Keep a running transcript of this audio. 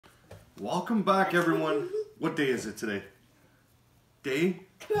Welcome back, everyone. What day is it today? Day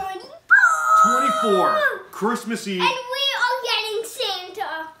 24. Christmas Eve. And we are getting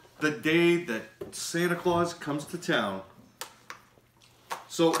Santa. The day that Santa Claus comes to town.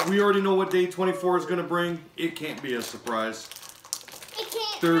 So we already know what day 24 is going to bring. It can't be a surprise.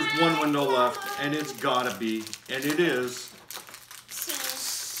 There's one window left, and it's gotta be, and it is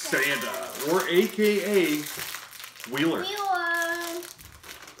Santa, or AKA Wheeler.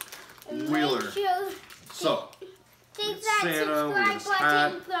 Wheeler. So, take that Santa with his subscribe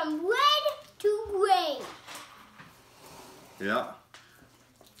hat. button from red to gray. Yeah.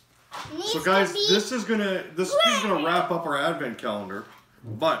 Needs So guys, to be this is gonna wrap up our advent calendar,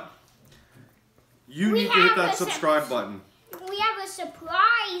 but you need to hit that subscribe button. We have a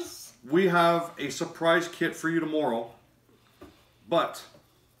surprise. We have a surprise kit for you tomorrow, but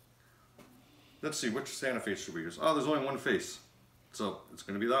let's see, which Santa face should we use? Oh, there's only one face, so it's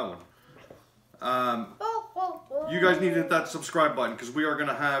going to be that one. You guys need to hit that subscribe button because we are going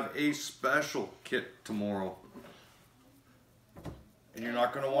to have a special kit tomorrow, and you're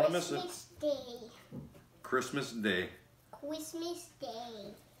not going to want to miss it. Christmas Day. Christmas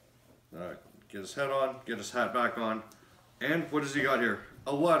Day. All right, get his head on, get his hat back on. And what does he got here?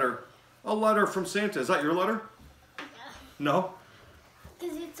 A letter. A letter from Santa. Is that your letter? No?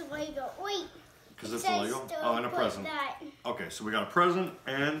 Because it's a Lego. Wait. Because it's a Lego? Oh, and a present. Okay, so we got a present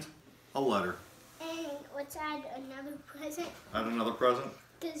and a letter. And let's add another present. Add another present?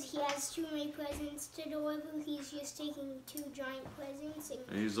 Because he has too many presents to deliver. He's just taking 2 giant presents.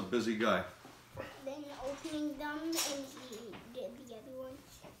 And He's a busy guy. then opening them, and he did the other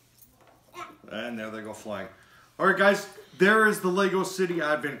ones. And there they go flying. All right, guys, there is the Lego City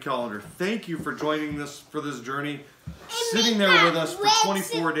Advent Calendar. Thank you for joining this for this journey, sitting there with us for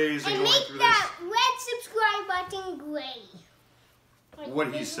 24 days and going through this. And make that red subscribe button gray. Like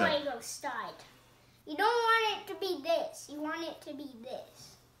What he said. Lego style. You don't want it to be this. You want it to be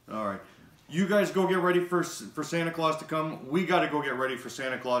this. All right. You guys go get ready for Santa Claus to come. We got to go get ready for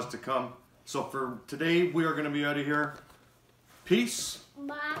Santa Claus to come. So for today, we are going to be out of here. Peace.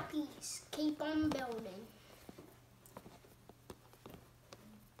 Bye, peace. Keep on building.